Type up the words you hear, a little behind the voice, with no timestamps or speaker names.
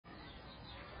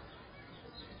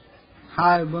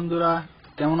High বন্ধুরা,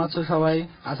 কেমন আছো সবাই?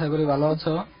 আশা করি ভালো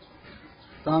আছো।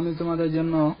 তো আমি তোমাদের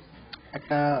জন্য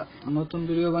একটা নতুন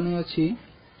ভিডিও বানিয়েছি।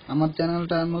 আমার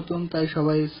চ্যানেলটা নতুন, তাই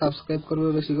সবাই সাবস্ক্রাইব করবে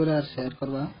বেশি করে, আর শেয়ার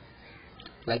করবা,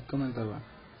 লাইক কমেন্ট করবা।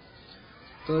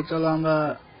 তো চলো আমরা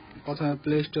প্রথমে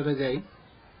প্লে স্টোরে যাই।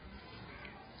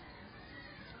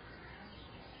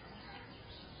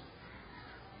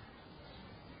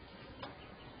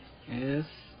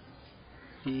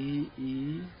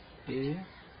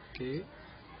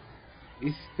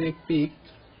 SPEAK।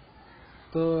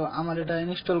 তো আমার এটা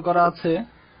ইনস্টল করা আছে,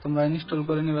 তোমরা ইনস্টল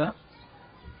করে নিবা।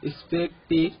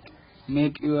 SPEAK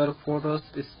make your photos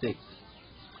spec.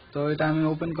 তো এটা আমি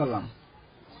ওপেন করলাম।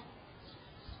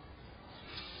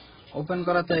 ওপেন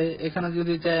করাতে এখানে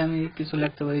যদি চাই আমি কিছু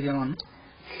লিখতে পারি, যেমন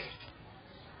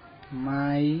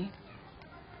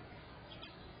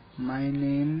মাই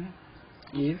নেম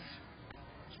ইজ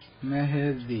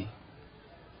মেহেদি।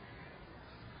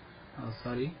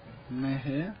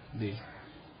 মেহেদি।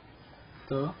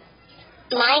 তো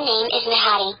My name is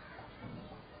Mehadi.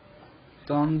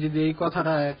 তো আমি যদি এই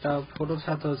কথাটা একটা ফটোর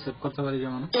সাথে সেভ করতে পারি,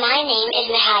 যেমন My name is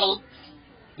Mehadi.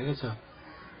 দেখেছ।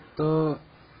 তো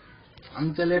আমি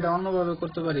চাইলে এটা অন্যভাবে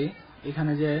করতে পারি,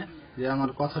 এখানে যে যে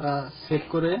আমার কথাটা সেভ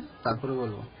করে তারপরে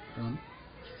বলবো, যেমন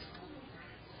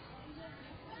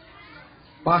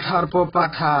পাঠার পর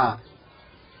পাঠা।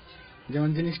 যেমন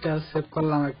জিনিসটা সেভ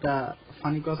করলাম একটা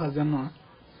ফানি কথার জন্য।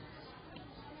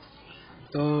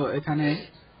 তো এখানে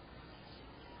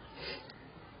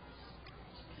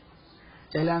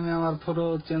চাইলে আমি আমার ফটো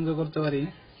চেঞ্জ করতে পারি,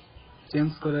 চেঞ্জ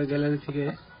করে গ্যালারি থেকে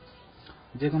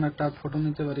যে কোনো একটা ফটো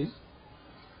নিতে পারি।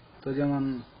 তো যেমন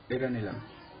এটা নিলাম,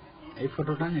 এই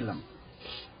ফটোটা নিলাম।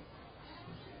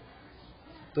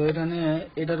 তো এটা নিয়ে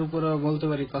এটার উপরে বলতে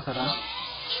পারি কথাটা,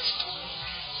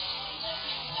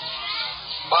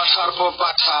 পাঠার পর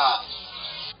পাঠা।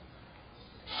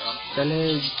 তাহলে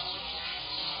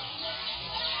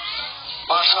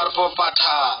পাঠার পর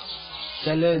পাঠা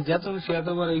চাইলে যত খুশি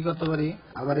এতবার এই করতে পারি।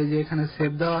 আবার এই যে এখানে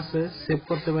সেভ দেওয়া আছে, সেভ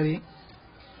করতে পারি।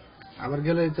 আবার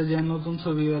গ্যালারিতে যে নতুন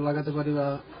ছবি লাগাতে পারি বা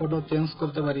ফটো চেঞ্জ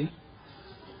করতে পারি।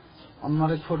 অন্য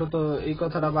এক ফটো তো এই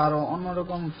কথাটা বা আরো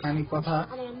অন্যরকম ফানি কথা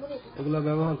এগুলো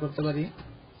ব্যবহার করতে পারি।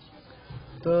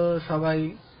 তো সবাই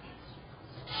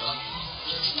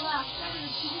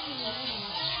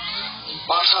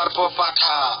পাঠার পর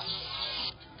পাঠা।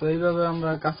 তো এইভাবে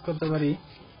আমরা কাজ করতে পারি।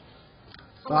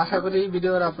 তো আশা করি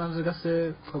ভিডিওর আপনাদের কাছে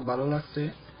খুব ভালো লাগছে।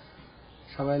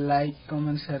 সবাই লাইক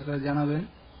কমেন্ট শেয়ার করে জানাবেন।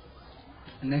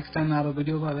 নেক্সট টাইম আরো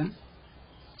ভিডিও পাবেন।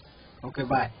 ওকে,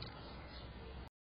 বাই।